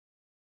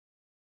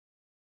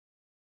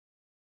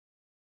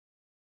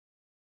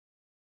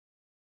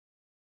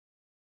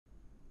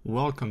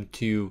Welcome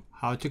to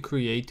How to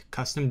Create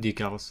Custom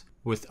Decals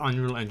with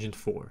Unreal Engine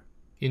 4.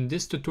 In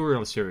this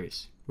tutorial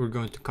series, we're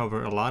going to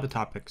cover a lot of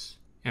topics,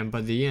 and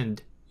by the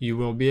end, you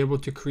will be able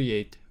to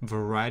create a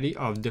variety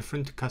of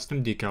different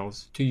custom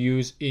decals to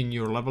use in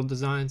your level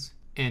designs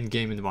and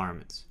game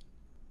environments.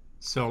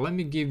 So let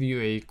me give you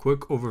a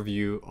quick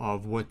overview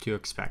of what to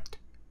expect.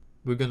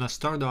 We're going to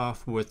start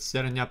off with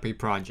setting up a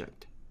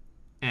project,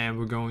 and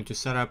we're going to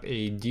set up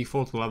a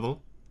default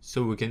level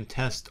so we can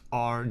test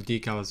our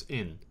decals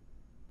in.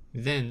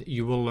 Then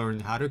you will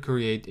learn how to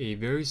create a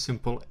very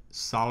simple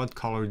solid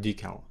color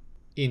decal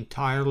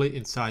entirely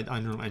inside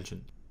Unreal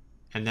Engine,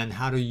 and then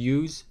how to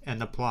use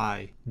and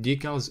apply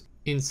decals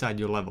inside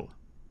your level.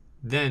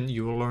 Then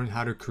you will learn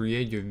how to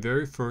create your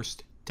very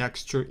first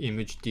texture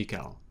image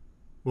decal.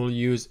 We'll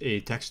use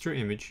a texture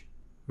image,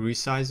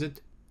 resize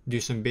it,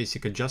 do some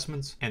basic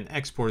adjustments, and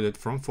export it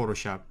from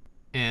Photoshop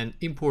and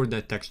import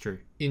that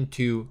texture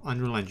into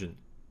Unreal Engine.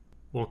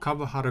 We'll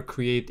cover how to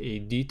create a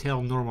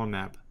detailed normal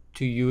map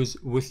to use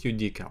with your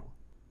decal.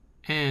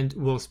 And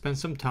we'll spend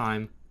some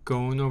time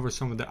going over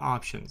some of the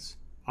options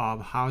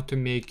of how to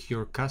make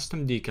your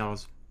custom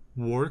decals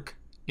work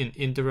in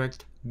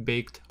indirect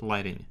baked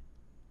lighting.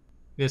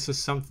 This is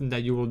something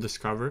that you will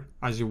discover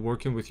as you're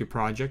working with your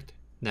project,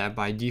 that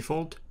by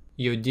default,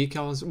 your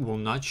decals will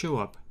not show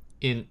up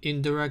in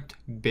indirect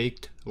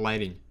baked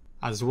lighting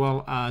as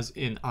well as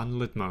in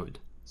unlit mode.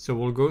 So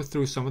we'll go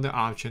through some of the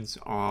options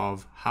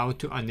of how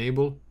to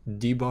enable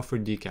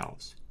debuffer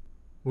decals.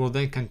 We'll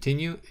then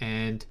continue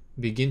and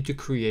begin to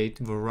create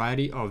a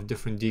variety of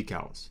different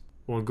decals.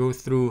 We'll go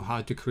through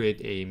how to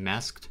create a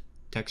masked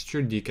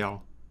texture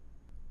decal,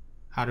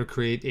 how to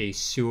create a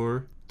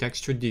sewer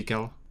texture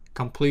decal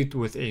complete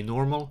with a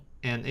normal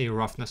and a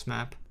roughness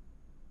map,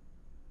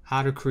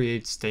 how to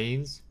create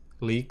stains,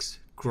 leaks,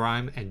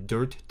 grime, and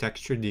dirt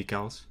texture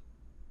decals,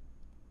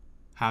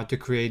 how to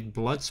create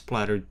blood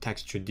splattered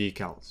texture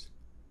decals,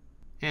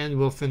 and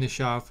we'll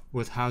finish off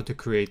with how to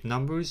create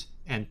numbers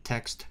and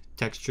text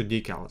texture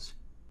decals.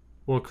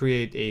 We'll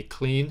create a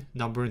clean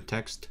number and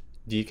text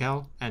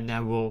decal, and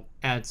then we'll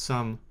add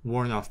some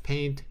worn off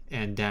paint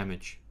and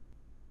damage.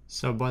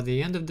 So by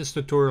the end of this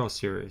tutorial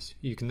series,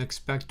 you can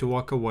expect to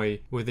walk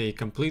away with a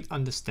complete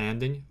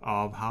understanding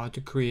of how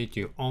to create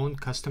your own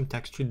custom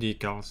texture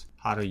decals,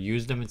 how to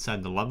use them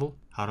inside the level,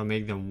 how to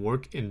make them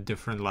work in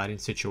different lighting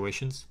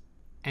situations,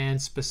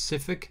 and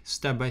specific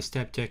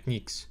step-by-step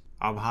techniques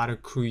of how to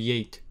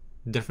create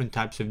different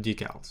types of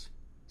decals.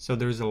 So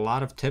there's a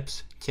lot of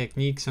tips,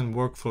 techniques, and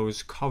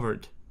workflows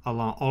covered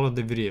along all of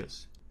the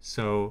videos.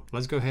 So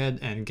let's go ahead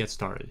and get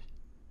started.